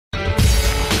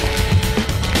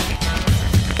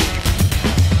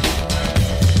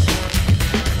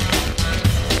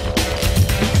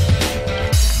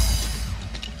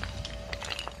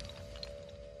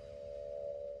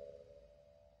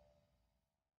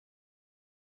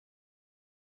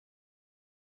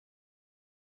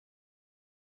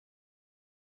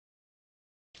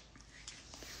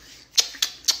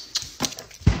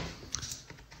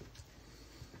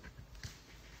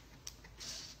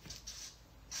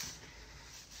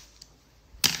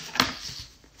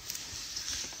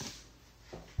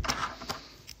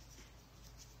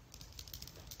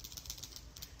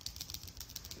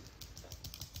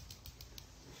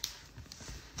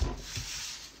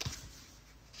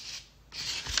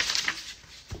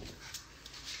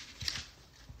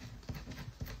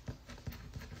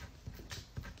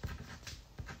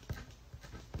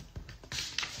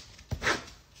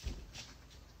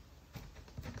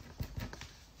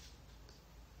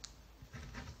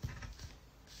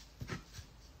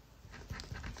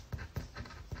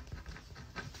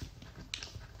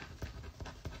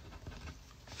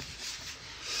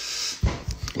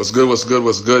What's good? What's good?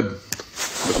 What's good?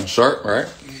 Looking sharp, right?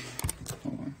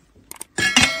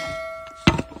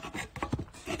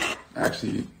 I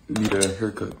actually need a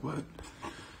haircut. What?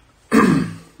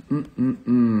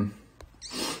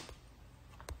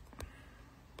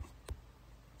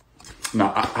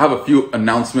 Now, I have a few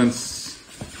announcements,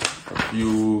 a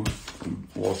few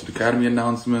Wall Street Academy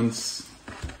announcements,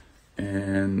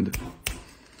 and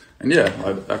yeah,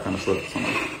 that kind of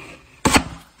stuff.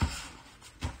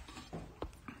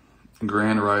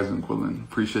 Grand Rising, Quillen.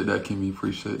 Appreciate that, Kimmy.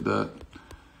 Appreciate that.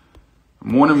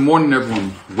 Morning,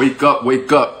 everyone. Wake up,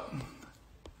 wake up.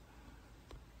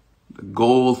 The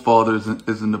Gold Father is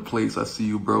in the place. I see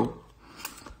you, bro.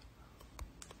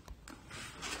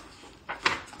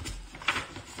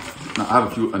 Now, I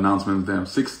have a few announcements. Damn,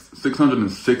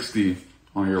 660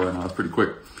 on here right now. That's pretty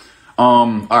quick.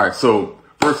 All right, so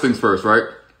first things first, right?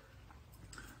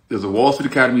 There's a Wall Street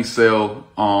Academy sale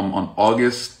on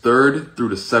August 3rd through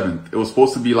the 7th. It was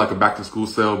supposed to be like a back to school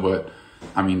sale, but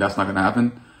I mean, that's not going to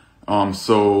happen.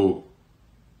 So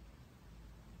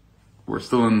we're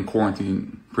still in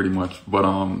quarantine pretty much, but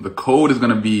the code is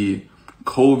going to be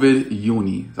COVID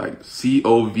Uni, like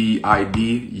COVIDUNI.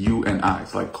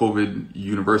 It's like COVID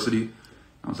University.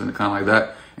 I'm saying it kind of like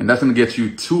that. And that's going to get you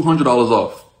 $200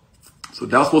 off. So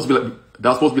that was supposed to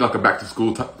be like a back to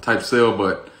school type sale,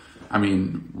 but I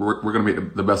mean, we're going to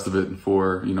make the best of it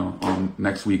for,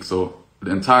 next week. So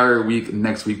the entire week,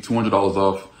 next week, $200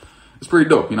 off. It's pretty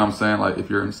dope. You know what I'm saying? Like if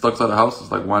you're stuck outside the house,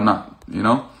 it's like, why not?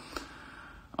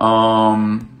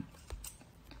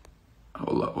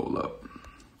 Hold up.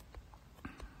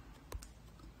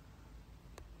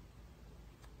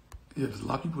 Yeah, there's a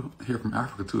lot of people here from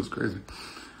Africa too. It's crazy.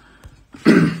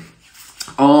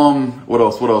 What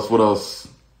else?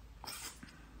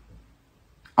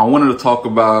 I wanted to talk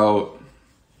about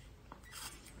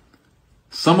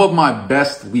some of my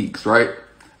best weeks, right?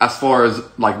 As far as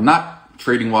like not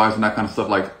trading wise and that kind of stuff,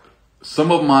 like some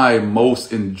of my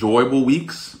most enjoyable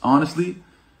weeks, honestly,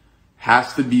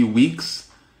 has to be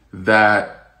weeks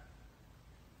that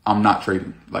I'm not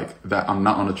trading, like that I'm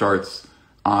not on the charts.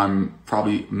 I'm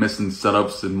probably missing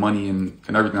setups and money and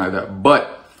everything like that.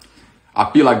 But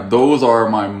I feel like those are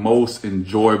my most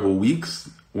enjoyable weeks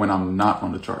when I'm not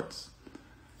on the charts.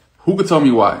 Who could tell me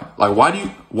why? Like, why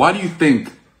do you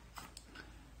think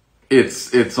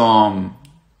it's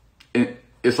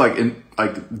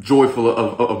like joyful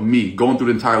of me going through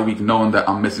the entire week knowing that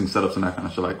I'm missing setups and that kind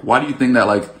of shit? Like, why do you think that,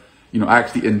 like, I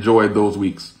actually enjoyed those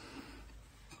weeks?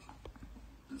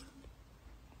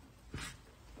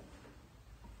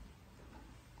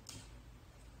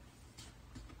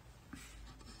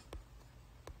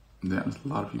 Yeah, there's a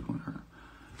lot of people in here.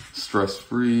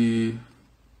 Stress-free.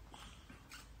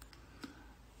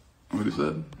 What he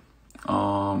said?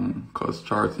 Cause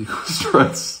charts equals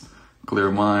stress.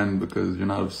 Clear mind because you're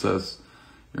not obsessed.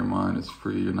 Your mind is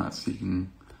free. You're not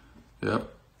seeking. Yep.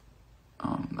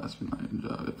 That's not your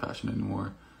job. Your passion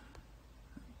anymore.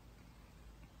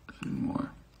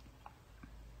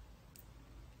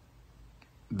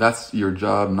 That's your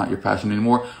job, not your passion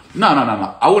anymore. No.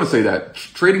 I wouldn't say that.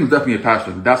 Trading is definitely a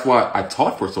passion. That's why I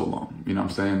taught for so long. You know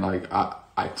what I'm saying? Like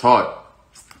I taught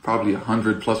probably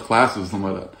 100+ classes,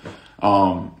 something like that.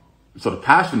 So the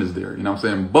passion is there, you know what I'm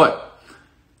saying? But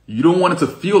you don't want it to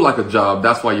feel like a job.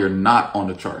 That's why you're not on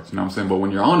the charts, you know what I'm saying? But when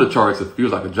you're on the charts, it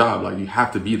feels like a job. Like you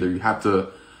have to be there. You have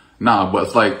to, but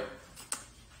it's like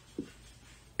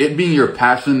it being your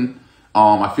passion.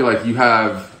 I feel like you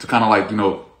have to kind of like,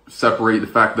 separate the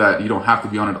fact that you don't have to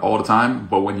be on it all the time.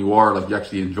 But when you are, like, you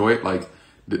actually enjoy it. Like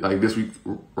this week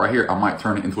right here, I might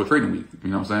turn it into a trading week, you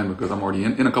know what I'm saying? Because I'm already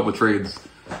in a couple of trades.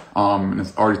 And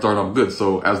it's already started off good.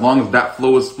 So as long as that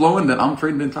flow is flowing, then I'm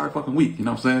trading the entire fucking week. You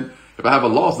know what I'm saying? If I have a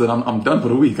loss, then I'm done for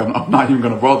the week. I'm not even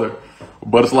going to bother.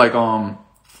 But it's like,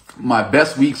 my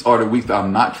best weeks are the weeks that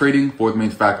I'm not trading for the main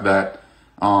fact that,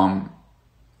 I'm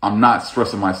not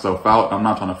stressing myself out. I'm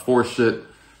not trying to force shit.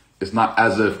 It's not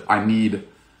as if I need,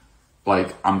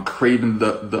 like, I'm craving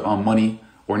the money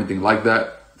or anything like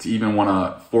that to even want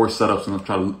to force setups and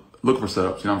try to look for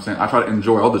setups. You know what I'm saying? I try to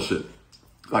enjoy all the shit.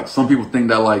 Like some people think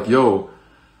that like, yo,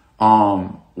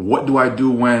 what do I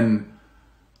do when,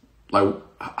 like,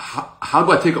 how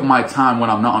do I take up my time when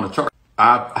I'm not on the chart?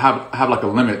 I have like a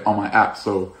limit on my app.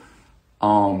 So,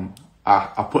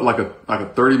 I put like a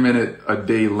 30-minute a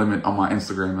day limit on my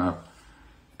Instagram app.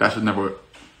 That should never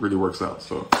really works out.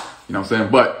 So, you know what I'm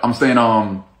saying? But I'm saying,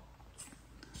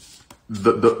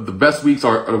 the best weeks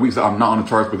are the weeks that I'm not on the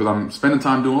charts because I'm spending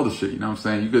time doing all the shit. You know what I'm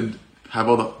saying? You could have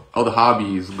other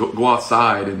hobbies, go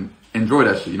outside and enjoy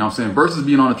that shit. You know what I'm saying? Versus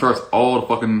being on the charts all the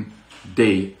fucking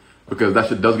day because that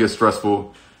shit does get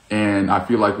stressful And I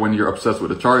feel like when you're obsessed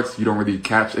with the charts, you don't really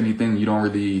catch anything. You don't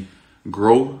really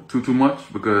grow too much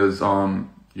because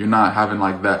you're not having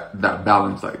like that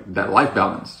balance, like that life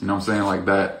balance. You know what I'm saying? Like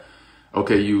that.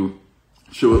 Okay, you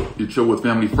chill with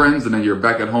family, friends, and then you're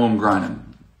back at home grinding.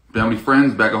 Family,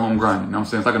 friends, back at home grinding. You know what I'm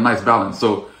saying? It's like a nice balance.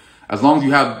 So as long as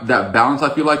you have that balance,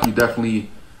 I feel like you definitely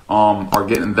are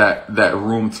getting that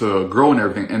room to grow and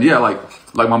everything. And yeah, like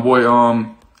my boy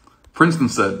Princeton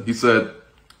said, he said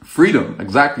freedom.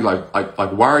 Exactly. Like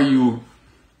why are you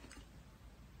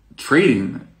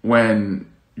trading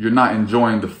when you're not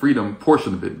enjoying the freedom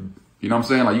portion of it? You know what I'm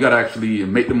saying? Like you gotta actually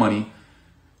make the money,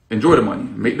 enjoy the money,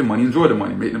 make the money, enjoy the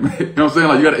money, you know what I'm saying?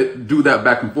 Like you gotta do that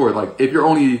back and forth. Like if you're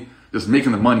only just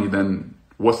making the money, then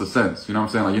what's the sense? You know what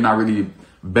I'm saying? Like you're not really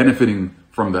benefiting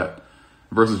from that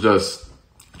versus just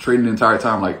trading the entire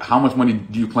time. Like how much money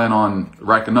do you plan on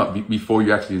racking up before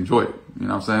you actually enjoy it? You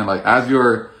know what I'm saying? Like as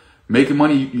you're making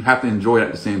money, you have to enjoy it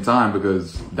at the same time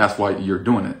because that's why you're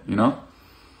doing it, you know?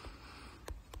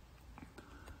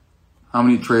 How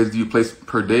many trades do you place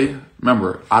per day?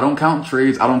 Remember, I don't count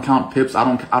trades. I don't count pips. I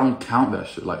don't count that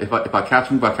shit. Like if I catch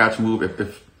a move, I catch a move.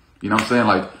 If you know what I'm saying?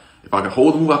 Like if I can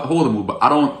hold a move, I can hold a move. But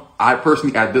I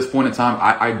personally at this point in time,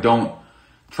 I don't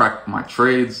track my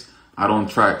trades. I don't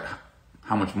track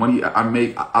how much money I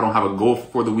make. I don't have a goal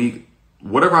for the week.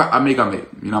 Whatever I make, I make.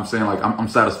 You know what I'm saying? Like I'm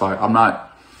satisfied. I'm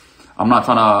not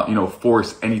trying to,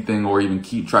 force anything or even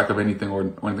keep track of anything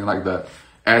or anything like that.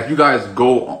 As you guys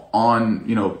go on,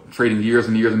 trading years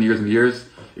and years and years and years,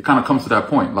 it kind of comes to that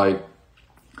point. Like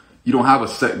you don't have a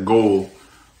set goal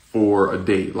for a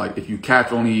day. Like if you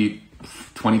catch only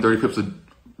 20, 30 pips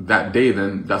that day,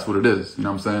 then that's what it is. You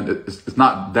know what I'm saying? It's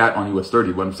not that on US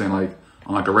 30, but I'm saying like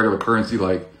on like a regular currency,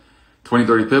 like 20,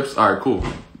 30 pips. All right, cool.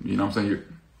 You know what I'm saying? You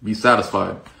be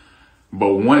satisfied.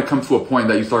 But when it comes to a point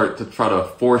that you start to try to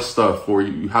force stuff or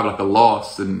you have like a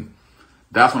loss, and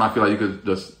that's when I feel like you could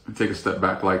just take a step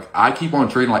back. Like I keep on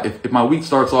trading. Like if my week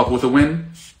starts off with a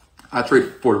win, I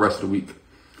trade for the rest of the week.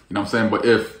 You know what I'm saying? But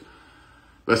if,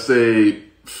 let's say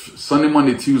Sunday,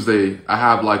 Monday, Tuesday, I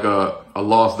have like a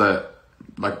loss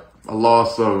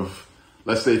of,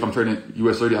 let's say if I'm trading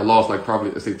US 30, I lost like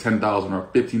probably, let's say 10,000 or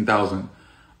 15,000.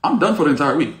 I'm done for the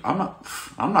entire week. I'm not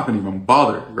going to even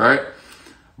bother, right?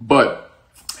 But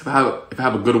if I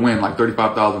have a good win, like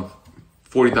 $35,000,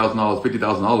 $40,000,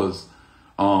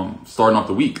 $50,000, starting off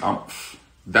the week,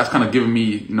 that's kind of giving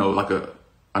me, like a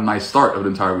nice start of the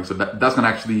entire week. So that's going to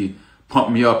actually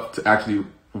pump me up to actually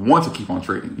want to keep on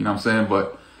trading. You know what I'm saying?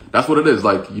 But that's what it is.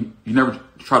 Like you never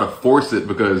try to force it,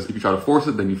 because if you try to force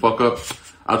it, then you fuck up.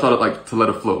 I try to let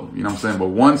it flow. You know what I'm saying? But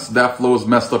once that flow is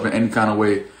messed up in any kind of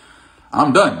way,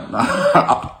 I'm done.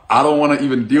 I don't want to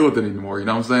even deal with it anymore. You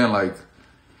know what I'm saying? Like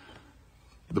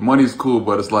the money's cool,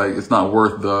 but it's like, it's not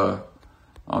worth the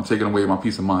taking away my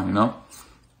peace of mind,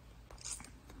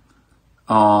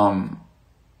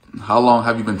 How long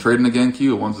have you been trading again,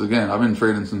 Q? Once again, I've been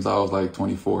trading since I was like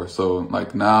 24. So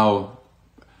like now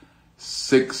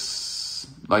you can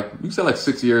say like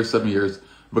 6 years, 7 years,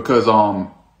 because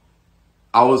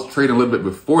I was trading a little bit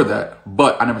before that,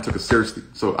 but I never took it seriously.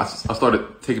 So I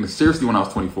started taking it seriously when I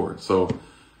was 24. So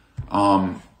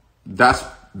that's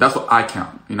what I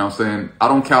count. You know what I'm saying? I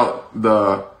don't count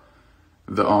the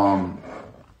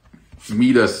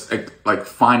me that's like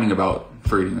finding about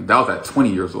trading. That was at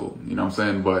 20 years old. You know what I'm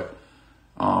saying? But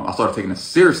I started taking it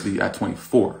seriously at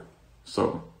 24.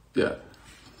 So yeah.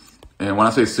 And when I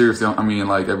say seriously, I mean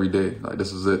like every day. Like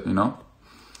this is it,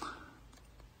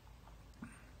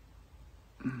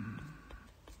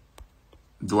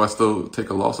 Do I still take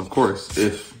a loss? Of course.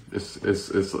 If it's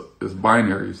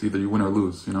binary, it's either you win or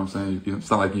lose. You know what I'm saying?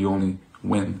 It's not like you only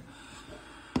win.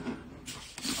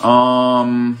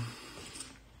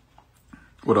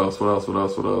 What else?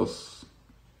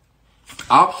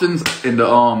 Options in the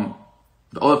other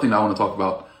thing I want to talk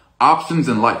about, options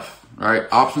in life, right?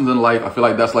 Options in life. I feel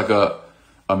like that's like a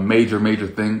major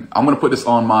thing. I'm going to put this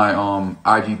on my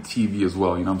IGTV as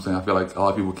well. You know what I'm saying? I feel like a lot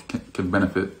of people can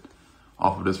benefit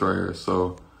off of this right here.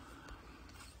 So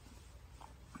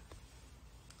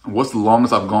what's the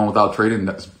longest I've gone without trading?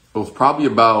 It was probably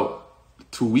about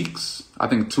 2 weeks. I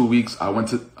think 2 weeks. I went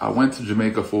to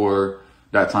Jamaica for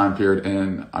that time period,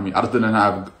 and I mean, I just didn't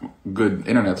have good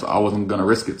internet, so I wasn't gonna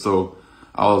risk it. So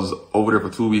I was over there for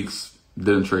 2 weeks,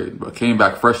 didn't trade, but came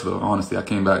back fresh though. Honestly, I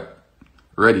came back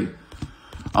ready.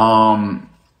 What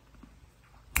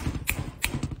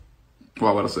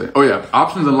would I say? Oh yeah,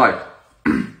 options in life.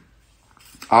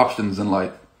 Options in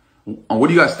life. What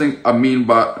do you guys think I mean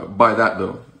by that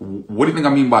though? What do you think I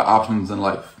mean by options in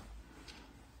life?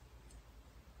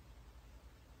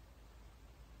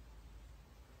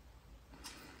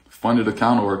 funded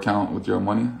account or account with your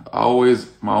money. I always,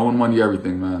 my own money,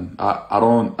 everything, man. I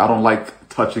don't like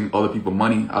touching other people's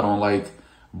money. I don't like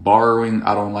borrowing.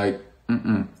 I don't like,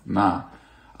 nah.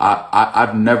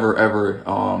 I've never ever,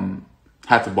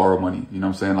 had to borrow money. You know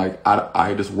what I'm saying? Like,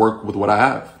 I just work with what I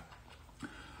have.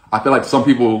 I feel like some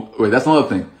people, wait, that's another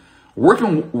thing.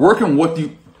 Working what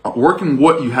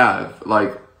you have.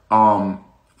 Like,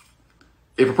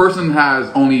 if a person has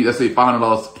only, let's say,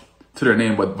 $500 to their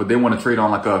name, but they want to trade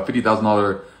on like a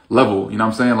 $50,000 level, you know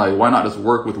what I'm saying? Like, why not just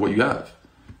work with what you have?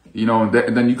 You know,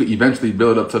 and then you could eventually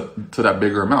build up to that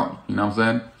bigger amount. You know what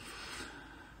I'm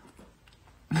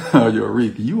saying? Yo,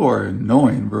 Reek, you are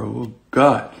annoying, bro.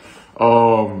 God.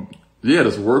 Yeah,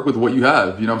 just work with what you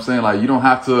have. You know what I'm saying? Like, you don't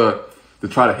have to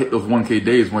try to hit those 1K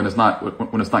days when it's not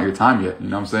your time yet. You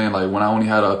know what I'm saying? Like, when I only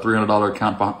had a $300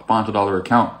 account, $500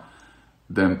 account,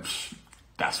 then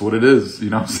that's what it is. You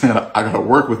know what I'm saying? I gotta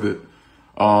work with it.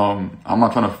 I'm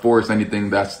not trying to force anything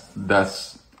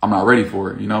that's I'm not ready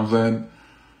for it. You know what I'm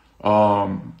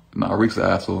saying? Nah, Reek's an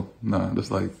asshole. Nah,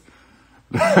 just like,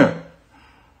 how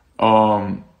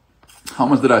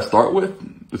much did I start with?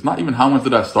 It's not even how much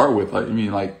did I start with. Like, I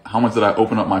mean, like, how much did I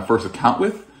open up my first account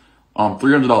with?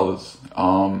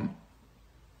 $300.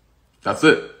 That's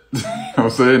it. You know what I'm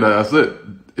saying? That's it.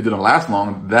 It didn't last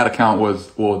long. That account was,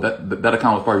 well, that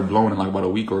account was probably blown in like about a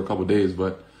week or a couple of days,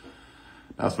 but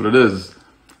that's what it is.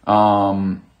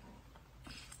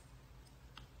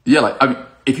 Yeah, like, I mean,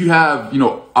 if you have, you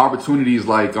know, opportunities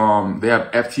like, they have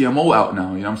FTMO out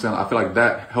now, you know what I'm saying? I feel like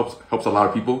that helps a lot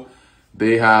of people.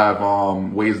 They have,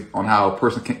 ways on how a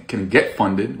person can get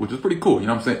funded, which is pretty cool. You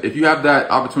know what I'm saying? If you have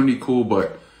that opportunity, cool.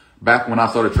 But back when I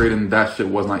started trading, that shit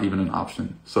was not even an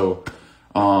option. So,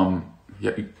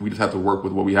 yeah, we just had to work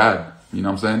with what we had, you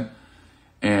know what I'm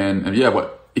saying? And yeah,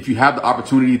 but if you have the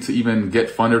opportunity to even get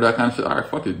funded, that kind of shit, all right,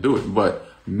 fuck it, do it. But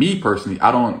me personally,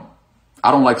 I don't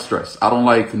like stress. I don't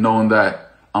like knowing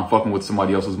that I'm fucking with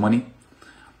somebody else's money.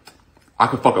 I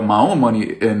could fuck up my own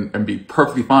money and be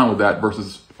perfectly fine with that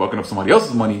versus fucking up somebody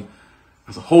else's money.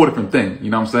 That's a whole different thing.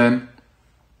 You know what I'm saying?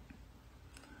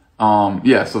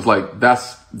 Yeah, so it's like,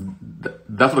 that's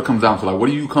what it comes down to. Like, what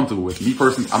are you comfortable with? Me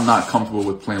personally, I'm not comfortable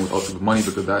with playing with other people's money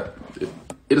because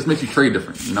it just makes you trade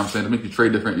different. You know what I'm saying? It makes you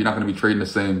trade different. You're not going to be trading the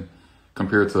same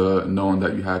compared to knowing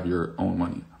that you have your own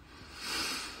money.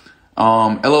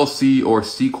 LLC or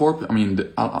C Corp. I mean,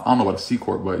 I don't know about a C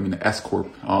Corp, but I mean, S Corp.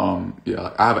 Yeah,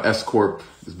 like I have an S Corp.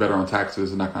 It's better on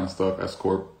taxes and that kind of stuff. S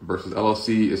Corp versus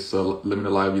LLC. It's a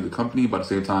limited liability of the company, but at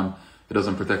the same time, it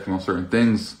doesn't protect you on certain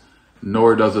things,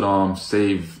 nor does it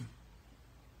save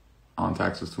on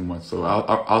taxes too much. So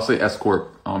I'll say S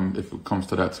Corp if it comes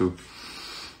to that too.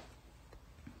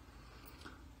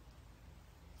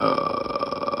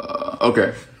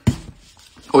 Okay.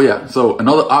 Oh yeah. So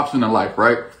another option in life,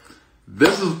 right?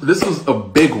 This is a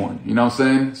big one. You know what I'm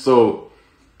saying? So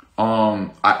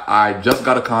I just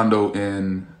got a condo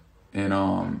in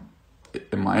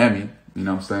Miami. You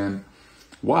know what I'm saying?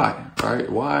 Why? Right?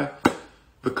 Why?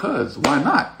 Because why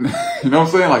not? You know what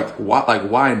I'm saying? Like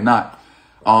why not?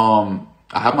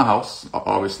 I have my house,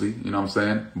 obviously, you know what I'm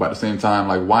saying? But at the same time,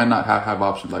 like, why not have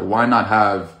options? Like, why not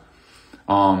have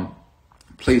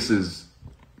places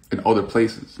in other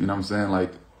places? You know what I'm saying?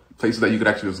 Like, places that you could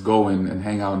actually just go and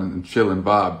hang out and chill and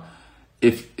vibe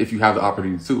if you have the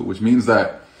opportunity to, which means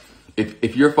that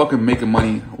if you're fucking making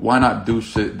money, why not do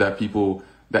shit that people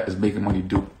that is making money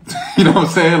do? You know what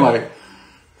I'm saying? Like,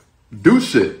 do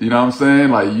shit, you know what I'm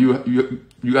saying? Like,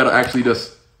 you gotta actually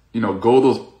just, you know, go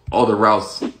those other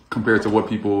routes compared to what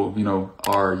people, you know,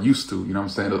 are used to. You know what I'm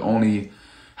saying? They're only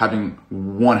having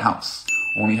one house,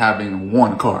 only having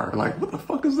one car. Like, what the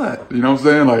fuck is that? You know what I'm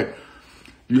saying? Like,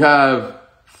 you have,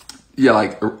 yeah,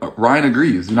 like Ryan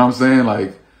agrees. You know what I'm saying?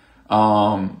 Like,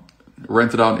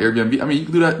 rent it out on Airbnb. I mean, you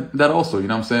can do that also. You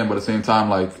know what I'm saying? But at the same time,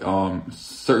 like,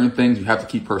 certain things you have to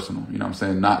keep personal. You know what I'm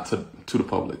saying? Not to the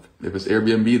public. If it's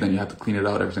Airbnb, then you have to clean it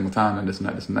out every single time and this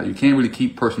and that. You can't really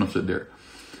keep personal shit there.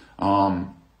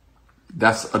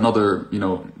 That's another, you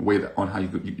know, way that on how you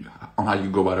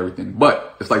go about everything.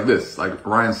 But it's like this, like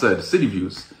Ryan said, city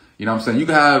views. You know what I'm saying? You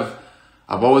can have,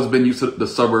 I've always been used to the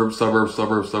suburbs,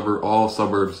 all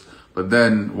suburbs. But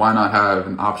then why not have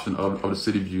an option of the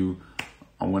city view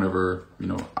on whenever, you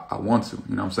know, I want to,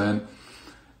 you know what I'm saying?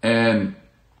 And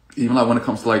even like when it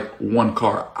comes to like one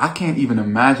car, I can't even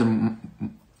imagine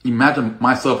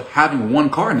myself having one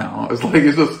car now. It's like,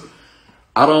 it's just,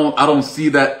 I don't see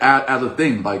that as a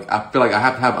thing. Like, I feel like I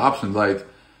have to have options. Like,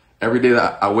 every day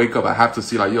that I wake up, I have to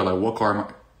see like, yo, like what car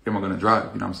am I going to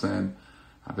drive? You know what I'm saying?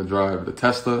 I could drive the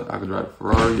Tesla. I could drive the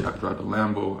Ferrari. I could drive the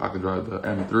Lambo. I could drive the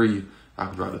M3. I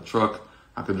could drive the truck.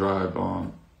 I could drive,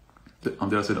 Did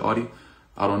I say the Audi?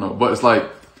 I don't know. But it's like,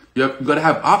 you got to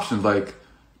have options, like,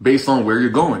 based on where you're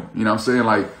going. You know what I'm saying?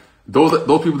 Like, those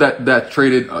people that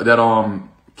traded,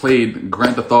 played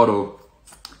Grand Theft Auto,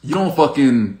 you don't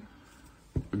fucking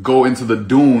go into the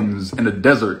dunes in the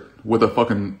desert with a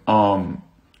fucking, a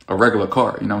regular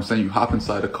car. You know what I'm saying? You hop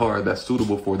inside a car that's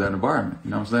suitable for that environment.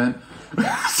 You know what I'm saying?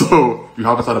 So you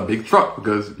hop inside a big truck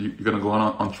because you're going to go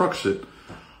on truck shit.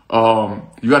 You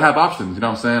got to have options. You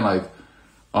know what I'm saying? Like,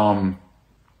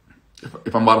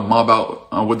 if I'm about to mob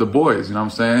out with the boys, you know what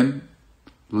I'm saying?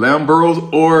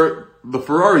 Lambros or the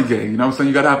Ferrari gang, you know what I'm saying?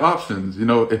 You got to have options. You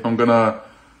know, if I'm going to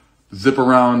zip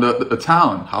around the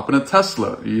town, hop in a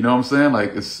Tesla, you know what I'm saying?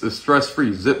 Like, it's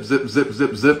stress-free. Zip, zip, zip,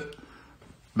 zip, zip.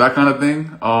 That kind of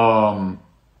thing.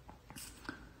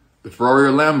 The Ferrari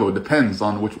or Lambo depends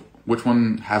on which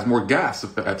one has more gas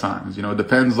at times. You know, it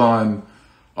depends on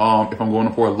if I'm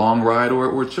going for a long ride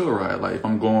or a chill ride. Like, if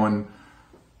I'm going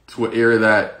to an area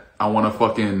that I want to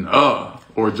fucking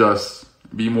or just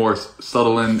be more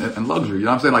subtle and luxury. You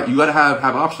know what I'm saying? Like, you got to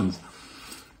have options.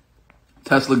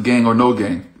 Tesla gang or no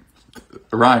gang.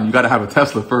 Ryan, you got to have a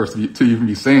Tesla first to even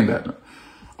be saying that.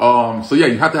 So yeah,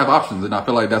 you have to have options, and I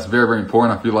feel like that's very, very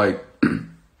important. I feel like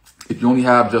if you only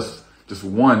have just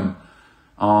one,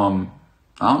 I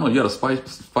don't know, you got to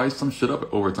spice some shit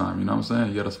up over time. You know what I'm saying?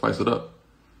 You got to spice it up.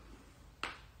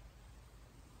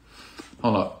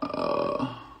 Hold up.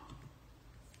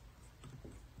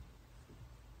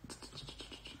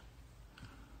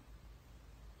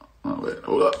 Oh wait,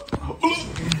 hold up.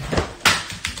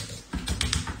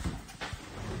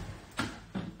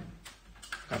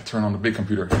 Gotta turn on the big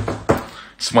computer.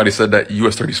 Somebody said that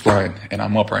US 30's flying, and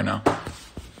I'm up right now.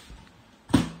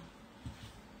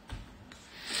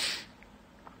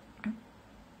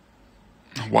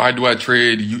 Why do I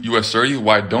trade US 30?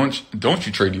 Why don't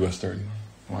you trade US 30?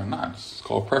 Why not? It's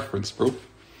called preference, bro.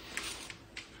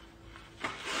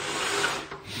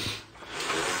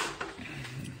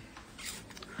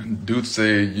 Dudes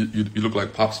say you look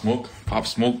like Pop Smoke. Pop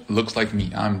Smoke looks like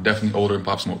me. I'm definitely older than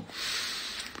Pop Smoke.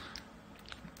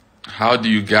 How do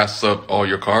you gas up all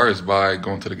your cars? By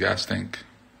going to the gas tank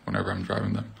whenever I'm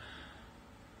driving them.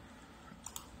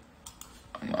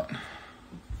 I'm not.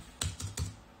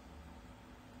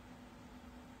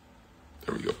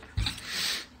 There we go.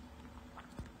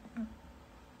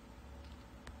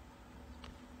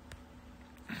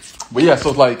 But yeah, so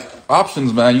it's like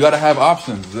options, man. You gotta have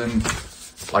options. And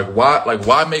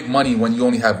why make money when you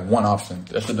only have one option?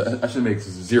 That shit makes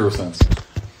zero sense.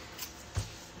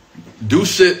 Do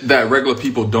shit that regular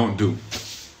people don't do.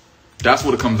 That's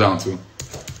what it comes down to.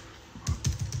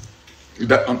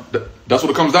 That's what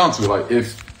it comes down to. Like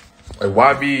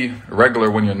why be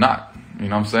regular when you're not? You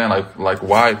know what I'm saying?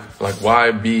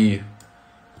 Why be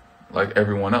like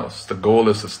everyone else? The goal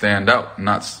is to stand out,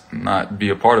 not be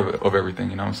a part of everything.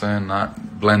 You know what I'm saying?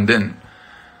 Not blend in.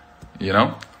 You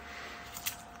know.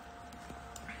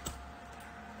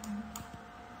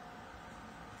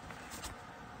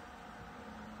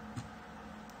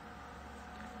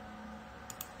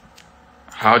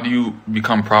 How do you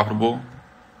become profitable?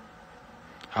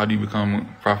 How do you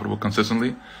become profitable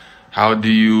consistently? How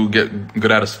do you get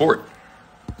good at a sport?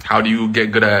 How do you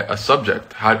get good at a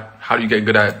subject? How do you get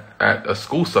good at a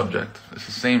school subject? It's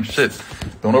the same shit.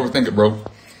 Don't overthink it, bro.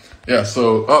 Yeah,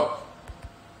 so up.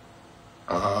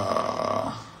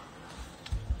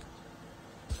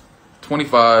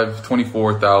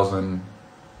 24,000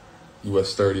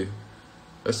 US 30.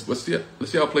 Let's see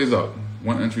how it plays out.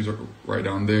 One entry's right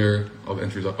down there, other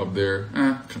entries up there.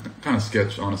 Kind of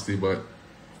sketch, honestly, but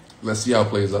let's see how it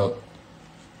plays out.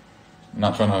 I'm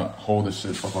not trying to hold this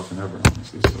shit for fucking ever,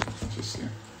 honestly, so let's just see.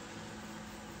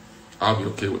 I'll be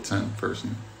okay with 10,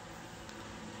 personally.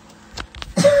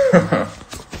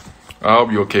 I'll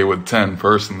be okay with 10,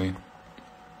 personally.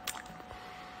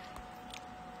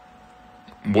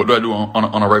 What do I do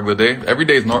on a regular day? Every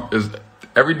day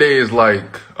is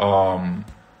like,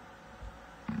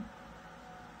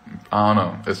 I don't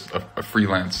know, it's a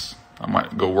freelance. I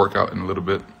might go work out in a little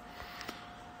bit,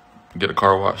 get a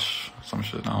car wash, some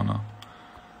shit, I don't know.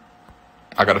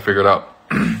 I gotta figure it out.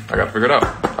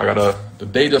 The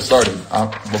day just started.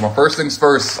 But my first things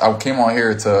first, I came on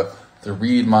here to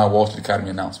read my Wall Street Academy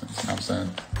announcements, you know what I'm saying?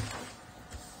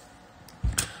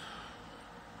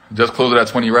 Just closed it at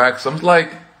 20 racks. I'm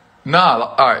like,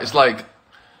 nah, all right, it's like,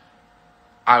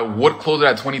 I would close it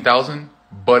at 20,000,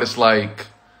 but it's like,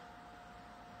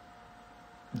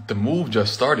 the move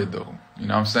just started though. You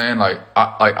know what I'm saying?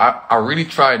 I really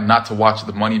tried not to watch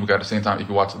the money, because at the same time, if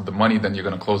you watch the money, then you're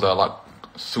going to close out a lot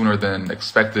sooner than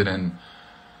expected. And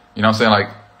you know what I'm saying? Like,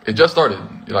 it just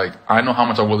started. Like, I know how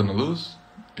much I'm willing to lose.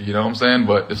 You know what I'm saying?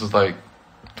 But it's just like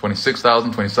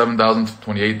 26,000, 27,000,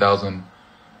 28,000,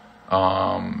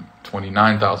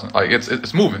 29,000. Like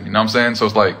it's moving, you know what I'm saying? So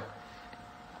it's like,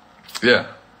 yeah,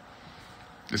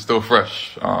 it's still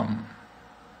fresh.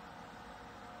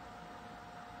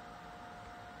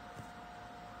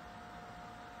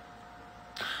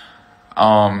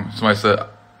 Somebody said,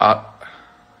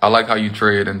 I like how you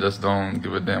trade and just don't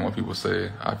give a damn what people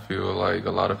say. I feel like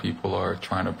a lot of people are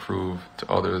trying to prove to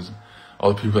other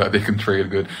people that they can trade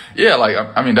good. Yeah, like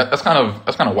I mean that's kind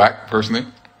of whack personally.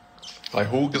 Like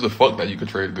who gives a fuck that you could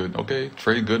trade good? Okay,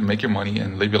 trade good, make your money,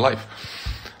 and live your life.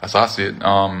 That's how I see it.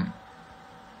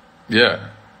 Yeah.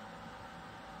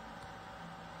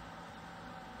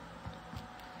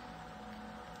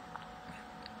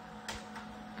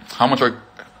 How much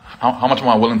am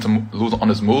I willing to lose on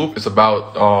this move? It's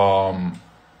about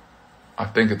I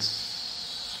think it's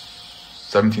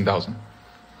 17,000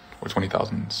 or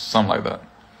 20,000, something like that.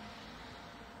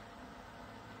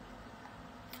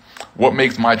 What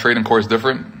makes my trading course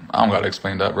different? I don't gotta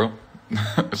explain that, bro.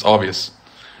 It's obvious.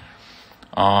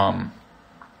 No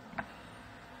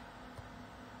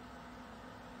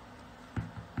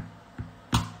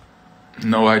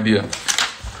idea.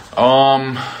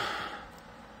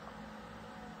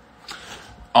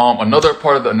 Another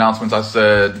part of the announcements, I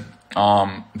said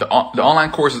the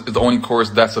online course is the only course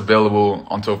that's available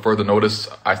until further notice.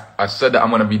 I said that I'm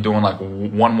going to be doing like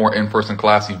one more in-person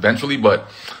class eventually, but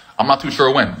I'm not too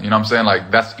sure when. You know what I'm saying?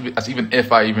 Like that's even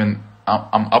if I'm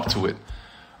up to it.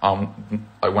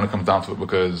 Like when it comes down to it,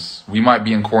 because we might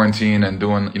be in quarantine and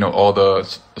doing all the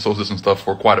social distance stuff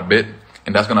for quite a bit,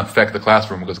 and that's going to affect the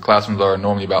classroom because classrooms are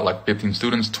normally about like 15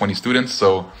 students, 20 students.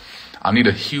 So I need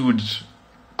a huge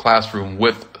classroom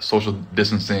with social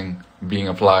distancing being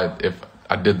applied if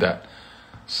I did that.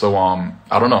 So I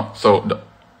don't know. So the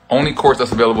only course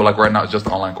that's available like right now is just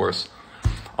the online course.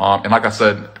 And like I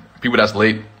said, people that's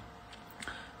late,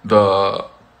 the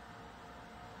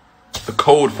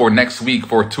code for next week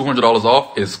for $200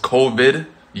 off is COVID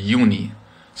Uni,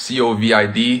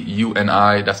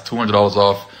 COVIDUNI. That's $200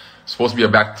 off. It's supposed to be a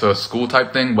back to school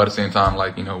type thing, but at the same time,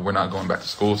 like we're not going back to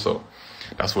school, so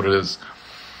that's what it is.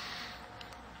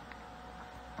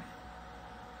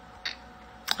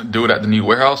 Do it at the new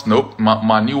warehouse? Nope.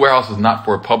 My new warehouse is not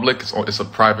for public. It's a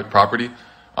private property.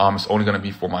 It's only going to be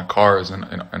for my cars and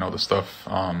other stuff.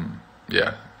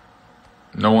 Yeah.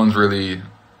 No one's really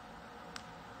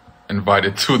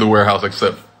invited to the warehouse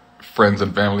except friends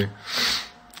and family.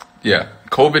 Yeah.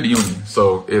 COVID Uni.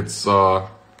 So it's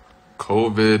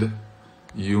COVID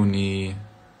Uni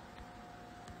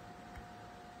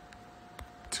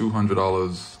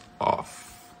 $200 off.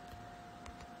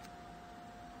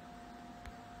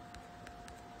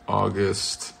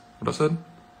 August, what I said?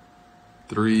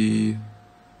 3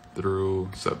 through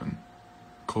 7.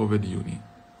 COVID Uni.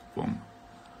 Boom.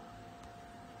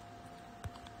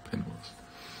 Pinwheels.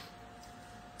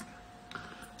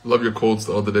 Love your quotes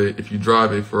the other day. If you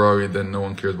drive a Ferrari, then no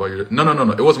one cares about your...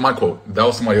 No. It wasn't my quote. That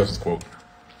was somebody else's quote.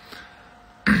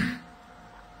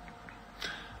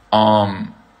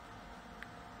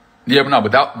 Yeah,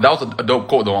 but that was a dope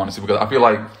quote though, honestly, because I feel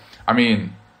like,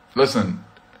 listen,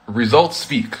 results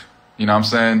speak. You know what I'm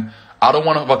saying? I don't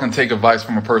want to fucking take advice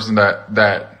from a person that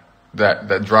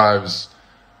drives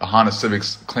a Honda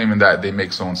Civics claiming that they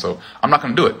make so and so. I'm not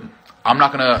gonna do it. I'm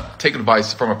not gonna take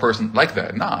advice from a person like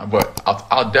that. Nah, but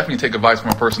I'll definitely take advice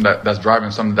from a person that's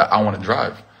driving something that I want to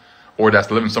drive, or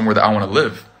that's living somewhere that I want to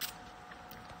live.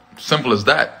 Simple as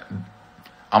that.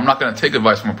 I'm not gonna take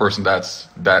advice from a person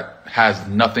that has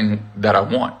nothing that I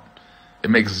want. It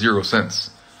makes zero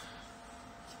sense.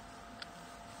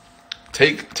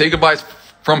 Take advice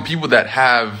from people that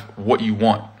have what you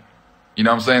want. You know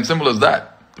what I'm saying? Simple as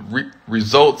that.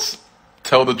 Results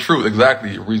tell the truth.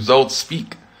 Exactly. Results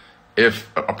speak. If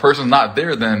a person's not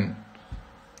there, then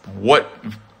what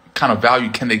kind of value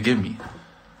can they give me?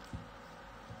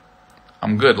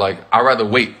 I'm good. Like, I'd rather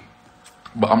wait,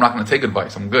 but I'm not going to take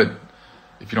advice. I'm good.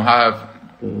 If you don't have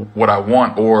what I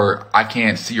want, or I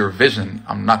can't see your vision,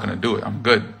 I'm not going to do it. I'm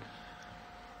good.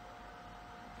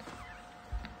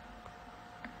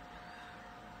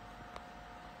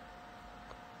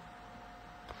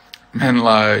 Men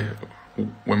lie,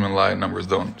 women lie, numbers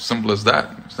don't. Simple as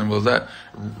that. Simple as that.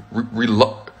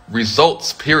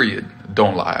 Results, period,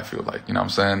 don't lie, I feel like. You know what I'm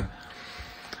saying?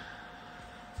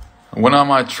 When am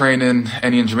I training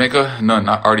any in Jamaica? None.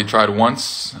 I already tried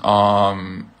once,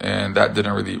 and that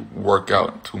didn't really work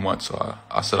out too much. So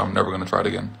I said I'm never going to try it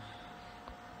again.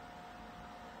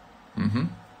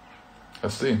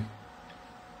 Let's see.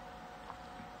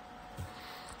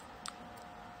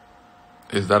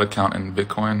 Is that account in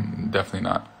Bitcoin? Definitely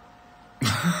not.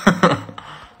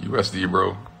 USD,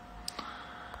 bro.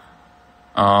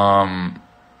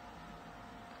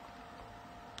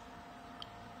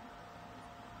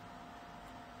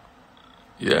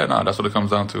 Yeah, no, that's what it comes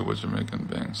down to with Jamaican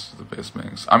banks, the best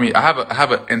banks. I mean, I have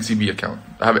an NCB account.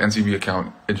 I have an NCB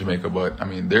account in Jamaica, but I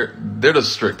mean, they're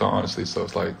just strict, honestly. So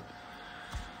it's like,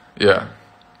 yeah.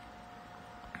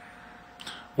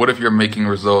 What if you're making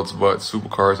results, but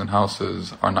supercars and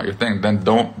houses are not your thing?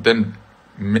 Then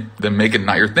make it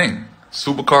not your thing.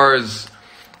 Supercars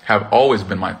have always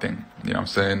been my thing. You know what I'm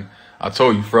saying? I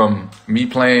told you, from me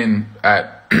playing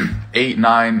at 8,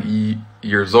 9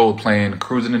 years old, playing,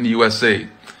 cruising in the USA,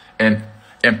 and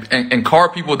car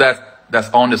people that's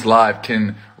on this live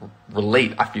can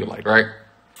relate, I feel like, right?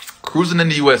 Cruising in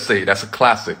the USA, that's a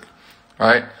classic,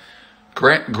 right?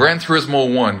 Gran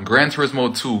Turismo 1, Gran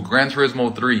Turismo 2, Gran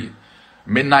Turismo 3,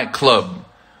 Midnight Club,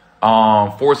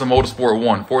 Forza Motorsport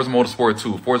 1, Forza Motorsport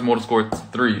 2, Forza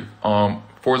Motorsport 3,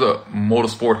 Forza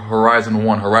Motorsport Horizon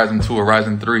 1, Horizon 2,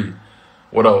 Horizon 3.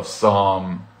 What else?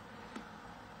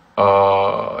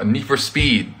 Need for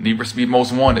Speed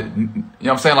Most Wanted. You know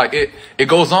what I'm saying? Like, it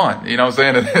goes on, you know what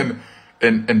I'm saying?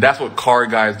 And that's what car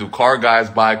guys do. Car guys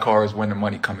buy cars when the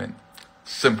money come in.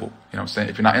 Simple. You know what I'm saying?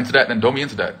 If you're not into that, then don't be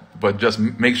into that. But just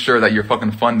make sure that you're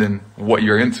fucking funding what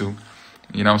you're into.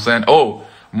 You know what I'm saying? Oh,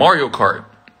 Mario Kart.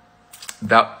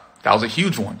 That was a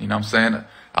huge one. You know what I'm saying?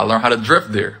 I learned how to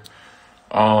drift there.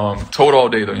 Toad all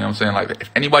day though. You know what I'm saying? Like, if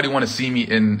anybody want to see me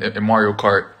in Mario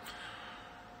Kart,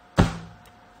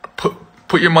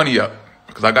 put your money up,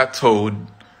 because I got Toad.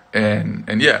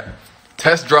 And yeah.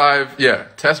 Test Drive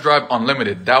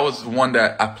Unlimited. That was one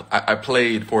that I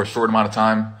played for a short amount of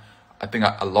time. I think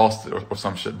I lost it or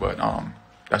some shit, but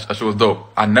that shit was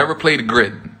dope. I never played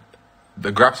Grid.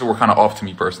 The graphics were kind of off to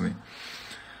me personally.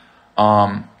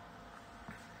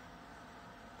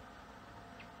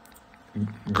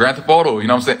 Grand Theft Auto, you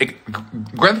know what I'm saying?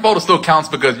 Grand Theft Auto still counts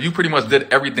because you pretty much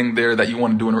did everything there that you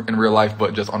want to do in real life,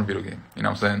 but just on a video game. You know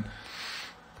what I'm saying?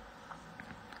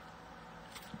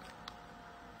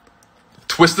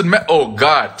 Twisted Metal,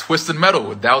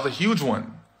 that was a huge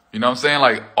one. You know what I'm saying?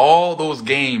 Like, all those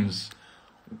games.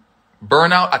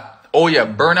 Burnout,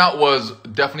 Burnout was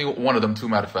definitely one of them too,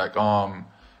 matter of fact.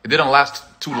 It didn't last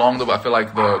too long though, but I feel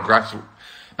like the graphics,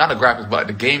 not the graphics, but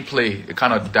the gameplay, it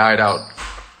kind of died out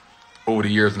over the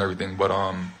years and everything. But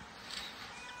am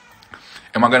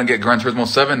I gonna get Gran Turismo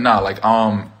 7? Nah, like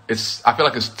I feel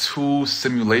like it's too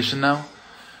simulation now.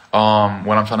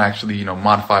 When I'm trying to actually, you know,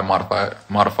 modify,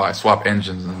 swap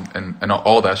engines and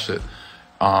all that shit.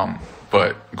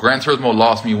 But Gran Turismo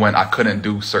lost me when I couldn't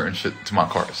do certain shit to my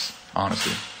cars,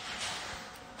 honestly.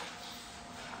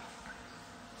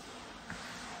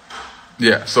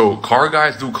 Yeah, so car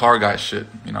guys do car guy shit.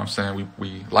 You know what I'm saying?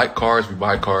 We like cars, we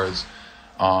buy cars.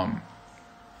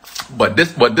 But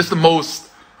this is the most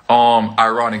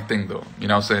ironic thing though. You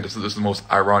know what I'm saying? This is the most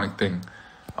ironic thing.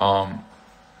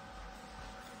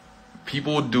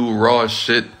 People do raw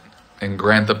shit in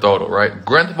Grand Theft Auto, right?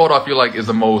 Grand Theft Auto, I feel like, is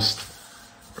the most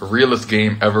realest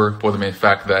game ever, for the main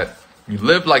fact that you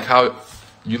live like how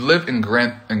you live in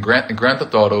Grand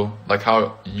Theft Auto, like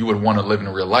how you would want to live in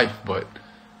real life, but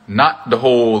not the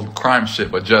whole crime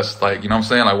shit, but just like, you know what I'm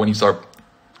saying? Like, when you start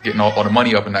getting all the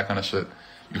money up and that kind of shit.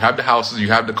 You have the houses, you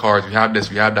have the cars, you have this,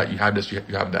 you have that, you have this, you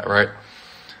have that, right?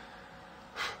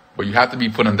 But you have to be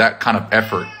putting that kind of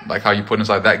effort, like how you put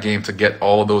inside that game to get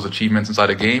all those achievements inside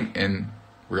a game in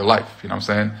real life. You know what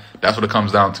I'm saying? That's what it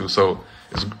comes down to. So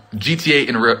it's GTA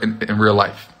in real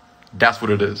life. That's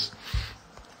what it is.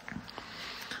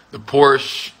 The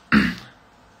Porsche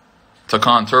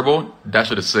Taycan Turbo, that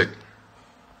shit is sick.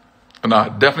 Nah,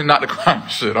 definitely not the crime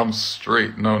shit. I'm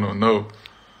straight. No. No.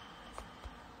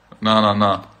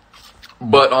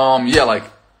 But yeah, like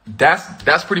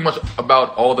that's pretty much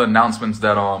about all the announcements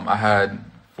that I had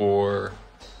for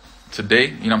today.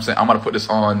 You know what I'm saying? I'm gonna put this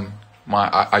on my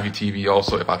IGTV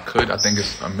also if I could. I think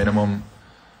it's a minimum.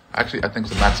 Actually, I think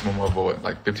it's a maximum of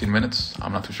like 15 minutes.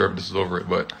 I'm not too sure if this is over it,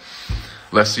 but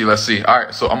let's see. All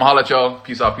right, so I'm gonna holla at y'all.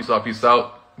 Peace out.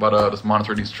 But just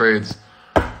monitor these trades.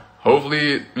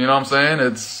 Hopefully, you know what I'm saying?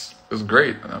 It's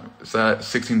great. It's at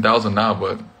 16,000 now,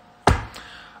 but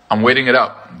I'm waiting it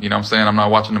out. You know what I'm saying? I'm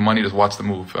not watching the money, just watch the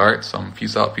move. All right, so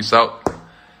peace out.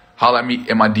 Holla at me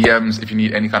in my DMs if you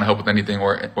need any kind of help with anything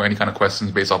or any kind of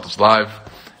questions based off this live.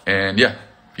 And yeah,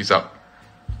 peace out.